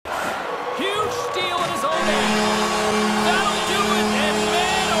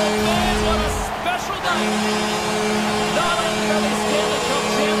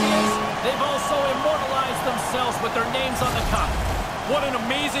with their names on the cup. What an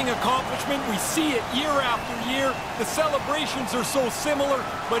amazing accomplishment. We see it year after year. The celebrations are so similar,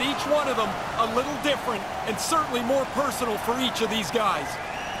 but each one of them a little different and certainly more personal for each of these guys.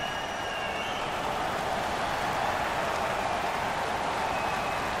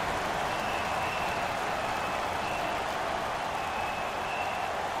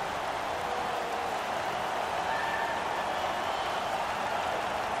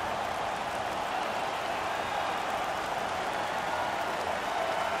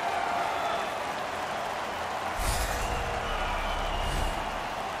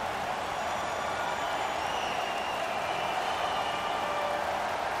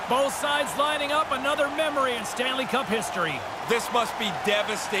 Both sides lining up, another memory in Stanley Cup history. This must be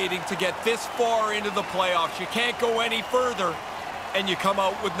devastating to get this far into the playoffs. You can't go any further, and you come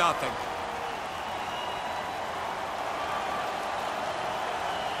out with nothing.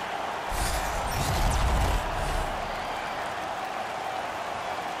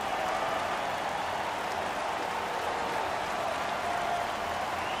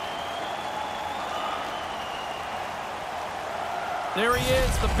 There he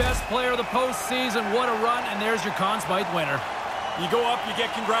is, the best player of the postseason. What a run, and there's your Conn Smythe winner. You go up, you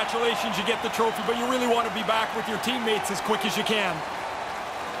get congratulations, you get the trophy, but you really want to be back with your teammates as quick as you can.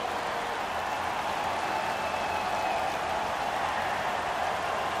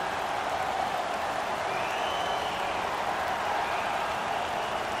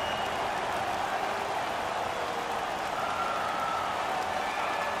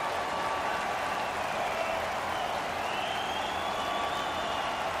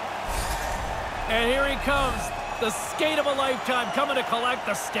 And here he comes, the skate of a lifetime, coming to collect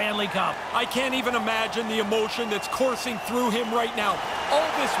the Stanley Cup. I can't even imagine the emotion that's coursing through him right now.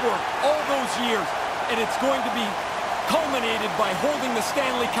 All this work, all those years, and it's going to be culminated by holding the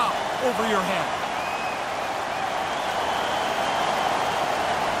Stanley Cup over your head.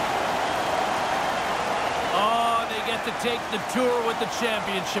 Oh, they get to take the tour with the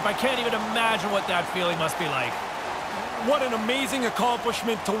championship. I can't even imagine what that feeling must be like. What an amazing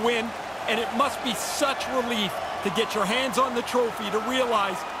accomplishment to win. And it must be such relief to get your hands on the trophy, to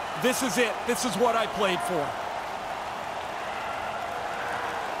realize this is it. This is what I played for.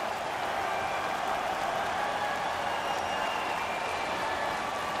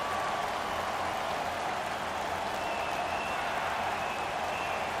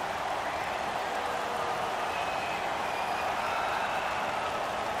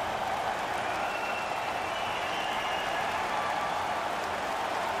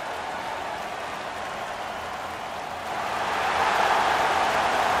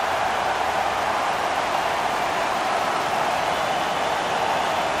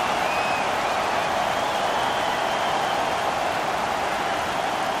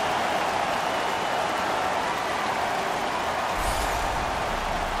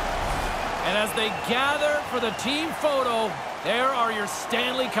 And as they gather for the team photo, there are your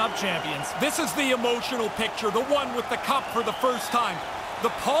Stanley Cup champions. This is the emotional picture, the one with the cup for the first time. The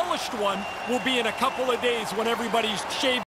polished one will be in a couple of days when everybody's shaved.